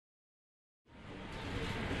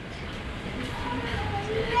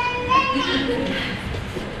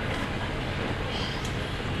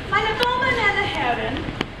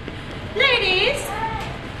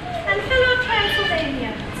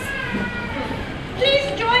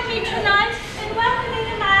me tonight in welcoming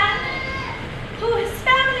a man whose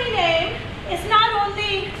family name is not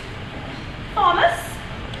only famous,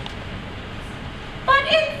 but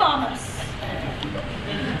infamous.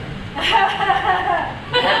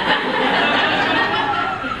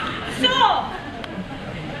 So,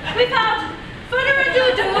 without further ado,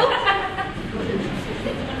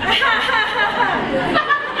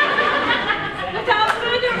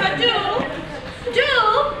 do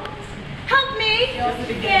help me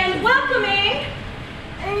in welcoming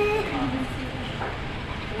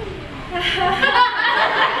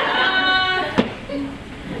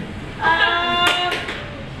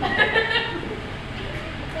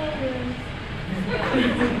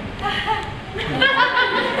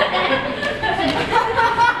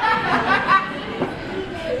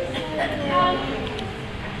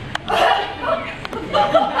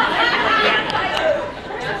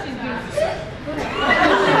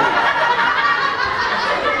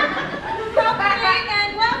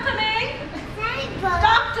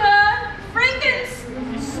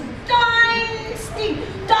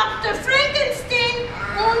Dr. Frankenstein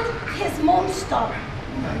und his monster.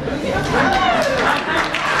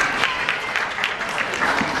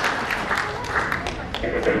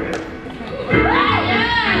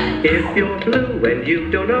 If you're blue and you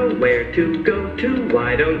don't know where to go to,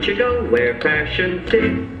 why don't you go where fashion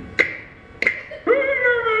sits?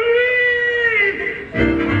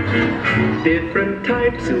 Different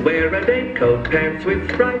types who wear a day coat, pants with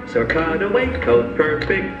stripes, or cutaway coat,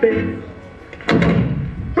 perfect fit.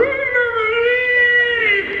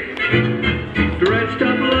 Dressed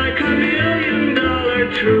up like $1 million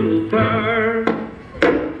trooper,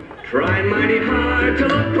 try mighty hard to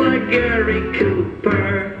look like Gary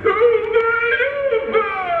Cooper.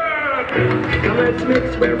 Come let's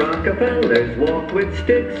mix where Rockefellers walk with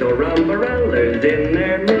sticks or umbrellas in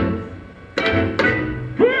their midst.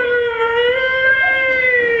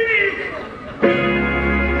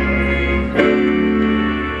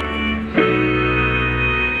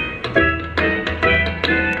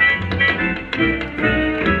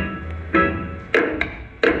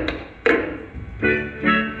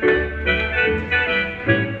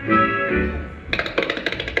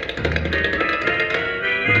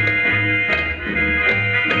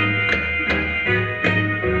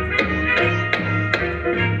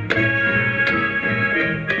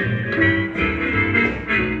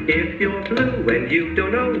 You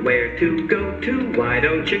don't know where to go to, why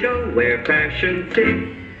don't you go where fashion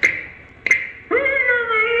sits?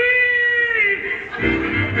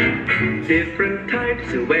 Different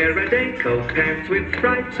types who wear a day coat, pants with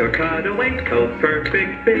stripes, or cutaway coat,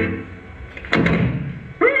 perfect fit.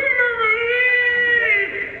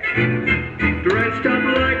 Dressed up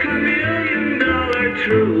like $1 million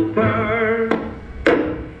trooper,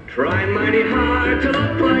 try mighty hard to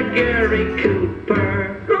look like Gary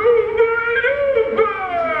Cooper.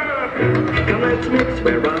 Come let's mix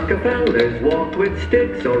where Rockefellers walk with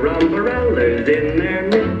sticks or umbrellas in their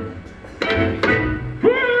midst.